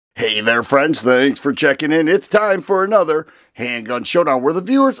Hey there friends, thanks for checking in. It's time for another Handgun Showdown where the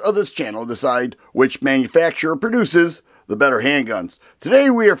viewers of this channel decide which manufacturer produces the better handguns.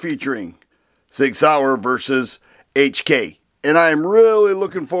 Today we are featuring Sig Sauer versus HK. And I am really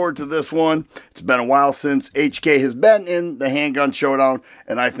looking forward to this one. It's been a while since HK has been in the Handgun Showdown,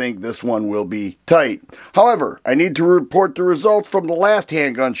 and I think this one will be tight. However, I need to report the results from the last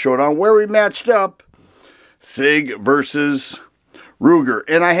Handgun Showdown where we matched up Sig versus Ruger.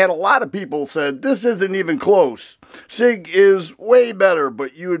 And I had a lot of people said, this isn't even close. Sig is way better,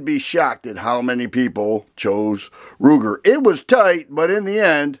 but you would be shocked at how many people chose Ruger. It was tight, but in the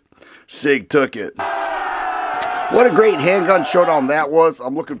end, Sig took it. What a great Handgun Showdown that was.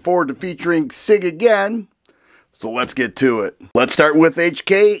 I'm looking forward to featuring Sig again. So let's get to it. Let's start with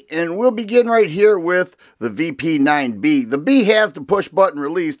HK, and we'll begin right here with the VP9B. The B has the push button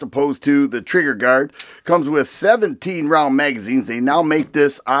release opposed to the trigger guard. Comes with 17 round magazines. They now make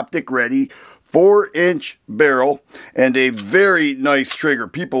this optic ready 4-inch barrel and a very nice trigger.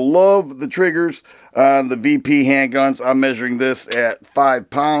 People love the triggers on the VP handguns. I'm measuring this at 5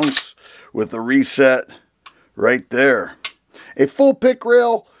 pounds with the reset right there. A full pick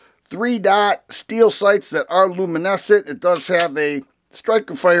rail, 3-dot steel sights that are luminescent. It does have a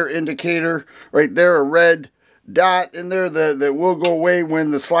striker fire indicator right there, a red dot in there that will go away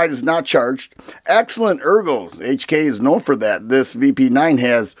when the slide is not charged. Excellent ergos. HK is known for that. This VP9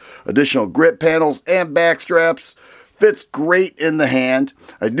 has additional grip panels and back straps. Fits great in the hand.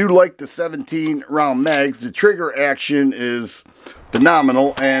 I do like the 17 round mags. The trigger action is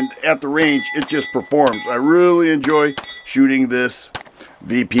phenomenal, and at the range it just performs. I really enjoy shooting this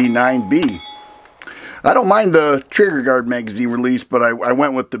VP9B. I don't mind the trigger guard magazine release, but I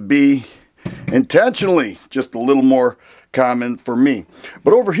went with the B intentionally, just a little more common for me.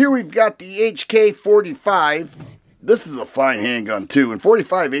 But over here we've got the HK45. This is a fine handgun too, and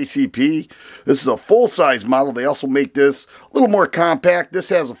 45 ACP. This is a full-size model. They also make this a little more compact. This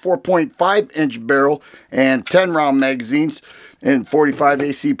has a 4.5-inch barrel and 10 round magazines in 45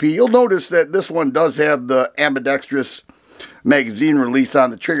 ACP. You'll notice that this one does have the ambidextrous magazine release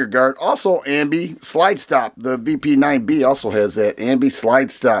on the trigger guard. Also ambi slide stop. The VP9B also has that ambi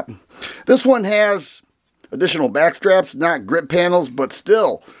slide stop. This one has additional back straps, not grip panels, but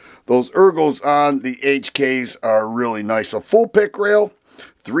still those ergos on the HKs are really nice. A full pick rail,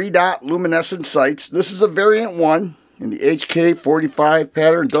 3-dot luminescent sights. This is a variant one in the HK45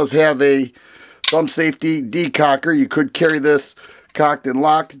 pattern. It does have a thumb safety decocker. You could carry this cocked and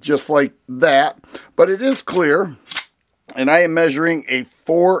locked just like that, but it is clear. And I am measuring a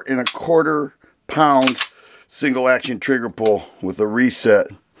 4 1/4 pound single action trigger pull with a reset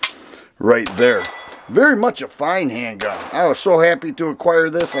right there. Very much a fine handgun. I was so happy to acquire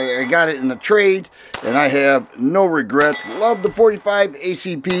this. I got it in a trade and I have no regrets. Love the 45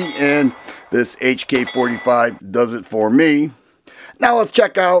 ACP, and this HK45 does it for me. Now let's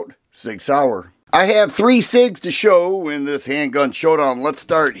check out Sig Sauer. I have 3 Sigs to show in this Handgun Showdown. Let's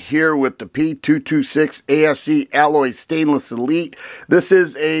start here with the P226 ASC Alloy Stainless Elite. This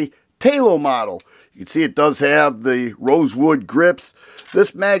is a Talo model. You can see it does have the rosewood grips.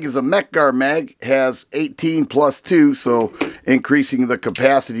 This mag is a Mechgar mag, has 18 plus 2, so increasing the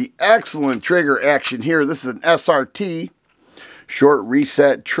capacity. Excellent trigger action here. This is an SRT, short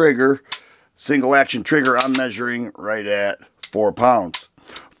reset trigger, single action trigger. I'm measuring right at 4 pounds.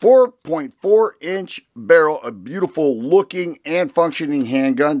 4.4-inch barrel, a beautiful looking and functioning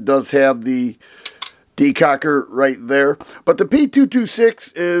handgun. Does have the decocker right there. But the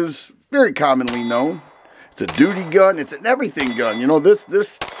P226 is very commonly known. It's a duty gun. It's an everything gun. You know,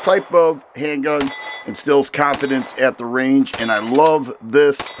 this type of handgun instills confidence at the range, and I love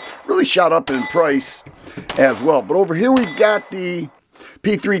this. Really shot up in price as well. But over here we've got the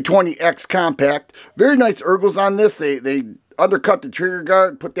P320X Compact. Very nice ergos on this. They undercut the trigger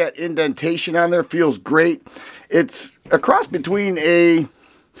guard, put that indentation on there. Feels great. It's a cross between a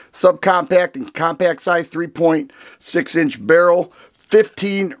subcompact and compact size, 3.6-inch barrel,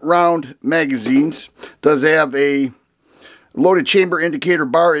 15 round magazines. Does have a loaded chamber indicator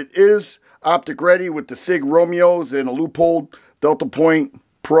bar. It is optic ready with the Sig Romeos and a loophole Delta Point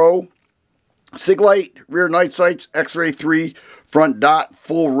Pro. Sig light, rear night sights, X-ray 3, front dot,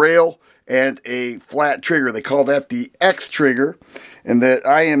 full rail, and a flat trigger. They call that the X trigger, and that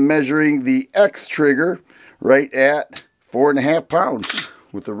I am measuring the X trigger right at 4 1/2 pounds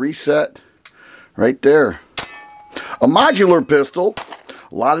with the reset right there. A modular pistol,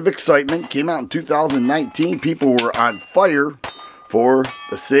 a lot of excitement. Came out in 2019. People were on fire for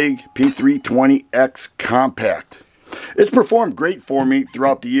the Sig P320X Compact. It's performed great for me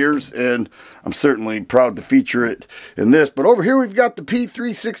throughout the years, and I'm certainly proud to feature it in this. But over here we've got the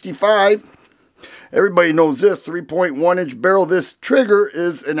P365. Everybody knows this 3.1-inch barrel. This trigger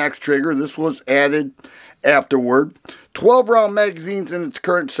is an X trigger. This was added afterward. 12-round magazines in its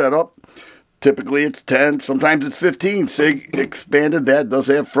current setup. Typically it's 10, sometimes it's 15. Sig expanded that. Does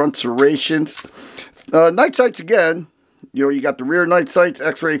have front serrations. Night sights again. You know, you got the rear night sights,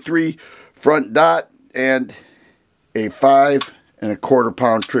 X-ray 3 front dot, and a 5 1/4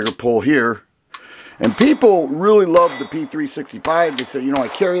 pound trigger pull here. And people really love the P365. They say, you know, I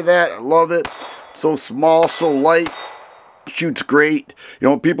carry that. I love it. So small, so light. Shoots great. You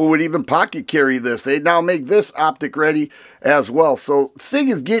know, people would even pocket carry this. They now make this optic ready as well. So Sig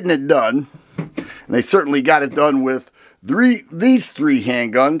is getting it done. And they certainly got it done with these three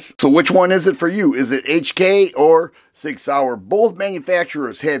handguns. So which one is it for you? Is it HK or Sig Sauer? Both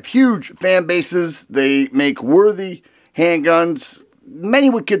manufacturers have huge fan bases. They make worthy handguns. Many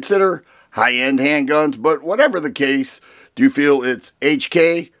would consider high-end handguns, but whatever the case, do you feel it's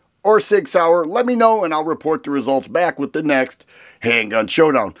HK or Sig Sauer? Let me know and I'll report the results back with the next Handgun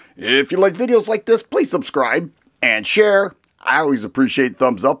Showdown. If you like videos like this, please subscribe and share. I always appreciate the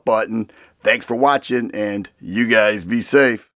thumbs up button. Thanks for watching, and you guys be safe.